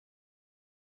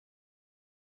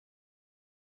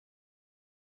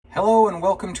Hello and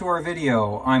welcome to our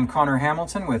video. I'm Connor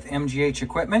Hamilton with MGH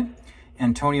Equipment,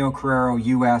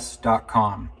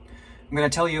 AntonioCarreroUS.com. I'm going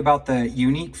to tell you about the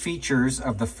unique features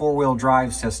of the four-wheel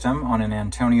drive system on an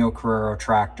Antonio Carrero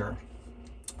tractor.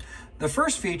 The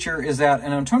first feature is that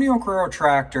an Antonio Carrero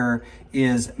tractor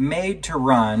is made to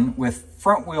run with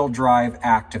front-wheel drive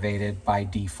activated by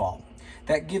default.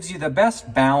 That gives you the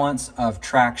best balance of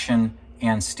traction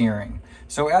and steering.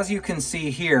 So as you can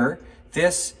see here,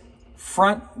 this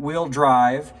front wheel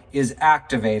drive is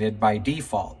activated by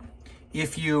default.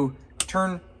 If you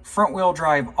turn front wheel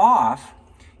drive off,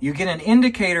 you get an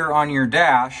indicator on your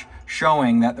dash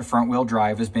showing that the front wheel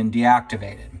drive has been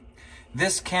deactivated.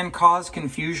 This can cause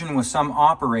confusion with some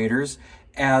operators,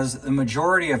 as the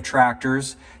majority of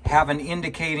tractors have an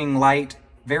indicating light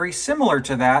very similar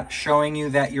to that showing you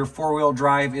that your four-wheel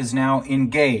drive is now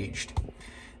engaged.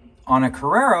 On a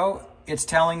Carrero, it's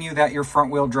telling you that your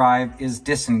front wheel drive is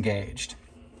disengaged.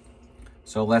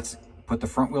 So let's put the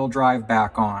front wheel drive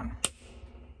back on.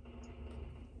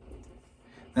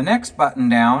 The next button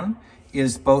down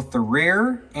is both the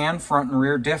rear and front and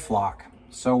rear diff lock.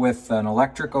 So with an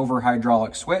electric over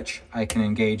hydraulic switch, I can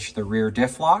engage the rear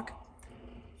diff lock.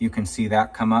 You can see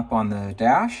that come up on the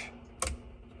dash.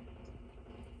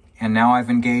 And now I've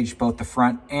engaged both the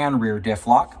front and rear diff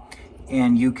lock.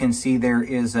 And you can see there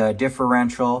is a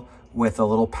differential with a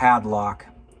little padlock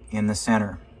in the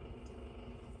center.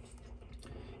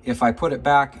 If I put it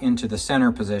back into the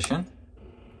center position,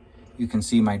 you can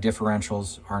see my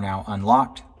differentials are now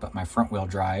unlocked, but my front wheel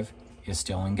drive is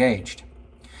still engaged.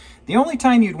 The only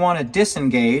time you'd want to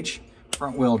disengage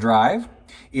front wheel drive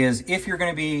is if you're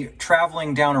going to be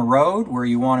traveling down a road where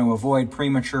you want to avoid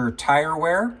premature tire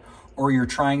wear, or you're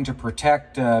trying to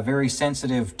protect very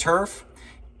sensitive turf.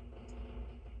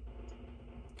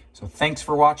 So thanks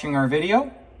for watching our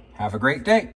video. Have a great day.